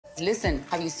Listen,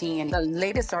 have you seen the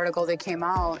latest article that came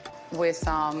out with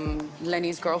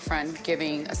Lenny's girlfriend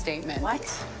giving a statement? What?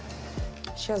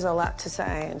 She has a lot to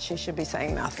say, and she should be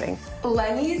saying nothing.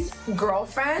 Lenny's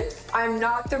girlfriend? I'm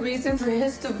not the reason for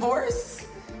his divorce?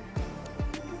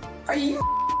 Are you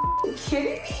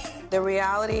kidding me? The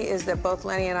reality is that both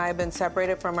Lenny and I have been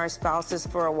separated from our spouses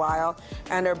for a while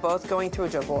and are both going through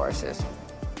divorces.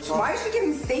 Why is she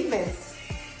giving statements?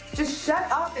 Just shut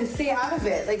up and stay out of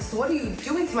it. Like, so what are you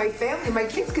doing to my family? My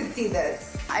kids could see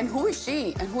this. And who is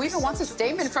she? And who even wants a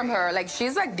statement from her? Like,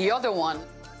 she's like the other one.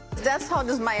 That's how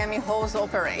those Miami hoes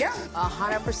operate. Yeah.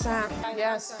 100%.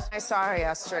 Yes, I saw her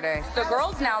yesterday. The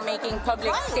girl's now making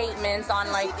public statements on,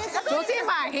 like, Tú te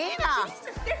imaginas?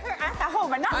 sit her ass at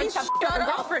home and not be shut your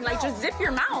up. girlfriend. Like, just zip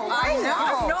your mouth. I know. I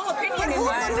have no opinion in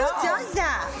that. Who does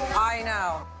that? I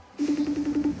know.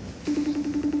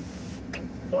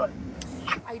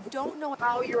 I don't know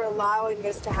how you're allowing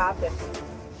this to happen.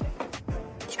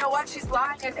 You know what? She's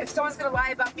lying. And if someone's gonna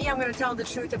lie about me, I'm gonna tell the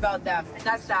truth about them. And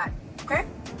that's that. Okay?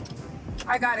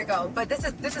 I gotta go. But this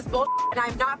is bullshit, and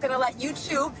I'm not gonna let you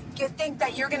two think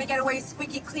that you're gonna get away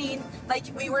squeaky clean like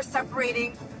we were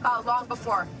separating long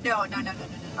before. No.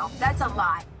 That's a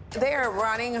lie. They are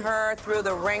running her through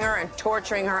the ringer and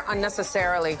torturing her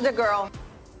unnecessarily. The girl,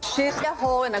 she's a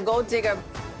hole and a gold digger.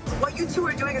 What you two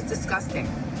are doing is disgusting.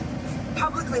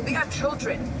 Publicly, we have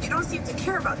children. You don't seem to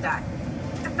care about that.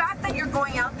 The fact that you're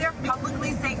going out there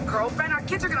publicly saying girlfriend, our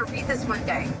kids are gonna read this one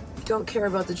day. You don't care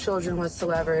about the children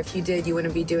whatsoever. If you did, you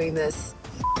wouldn't be doing this.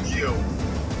 You.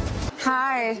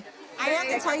 Hi. I have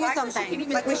to tell you something.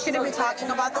 Like, we shouldn't be talking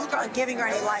about this girl and giving her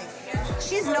any life.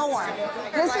 She's no one.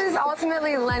 This is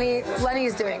ultimately Lenny.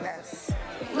 Lenny's doing this.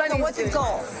 So what's his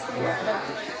goal?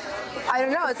 I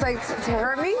don't know. It's like to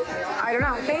hurt me? I don't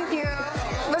know. Thank you.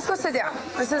 Let's go sit down.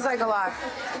 This is like a lot.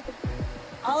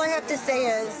 All I have to say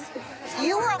is,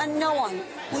 you are a no one.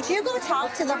 Would you go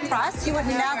talk to the press? You would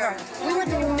never. We would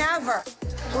never.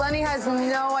 Lenny has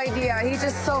no idea. He's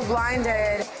just so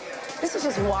blinded. This is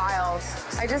just wild.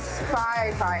 I just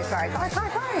cry.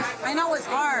 I know it's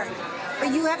hard,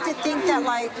 but you have to think that,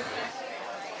 like...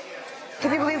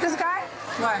 Can you believe this guy?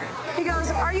 What? He goes,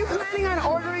 are you planning on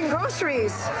ordering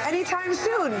groceries anytime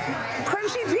soon?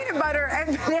 Crunchy peanut butter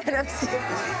and bananas.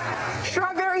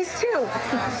 Strawberries, too.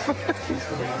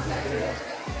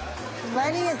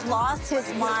 Lenny has lost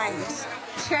his mind.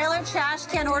 Trailer trash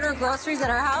can't order groceries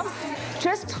at our house?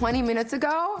 Just 20 minutes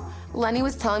ago, Lenny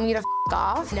was telling me to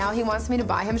off. Now he wants me to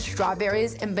buy him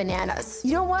strawberries and bananas.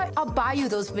 You know what? I'll buy you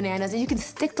those bananas, and you can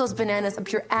stick those bananas up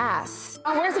your ass.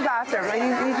 Oh, where's the bathroom? I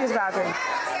need to use the bathroom.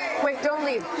 Wait, don't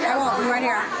leave. I won't. I'm right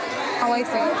here. I'll wait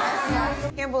for you.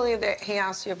 I can't believe that he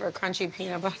asked you for crunchy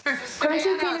peanut butter.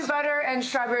 Crunchy peanut butter and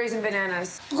strawberries and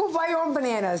bananas. Go buy your own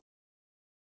bananas.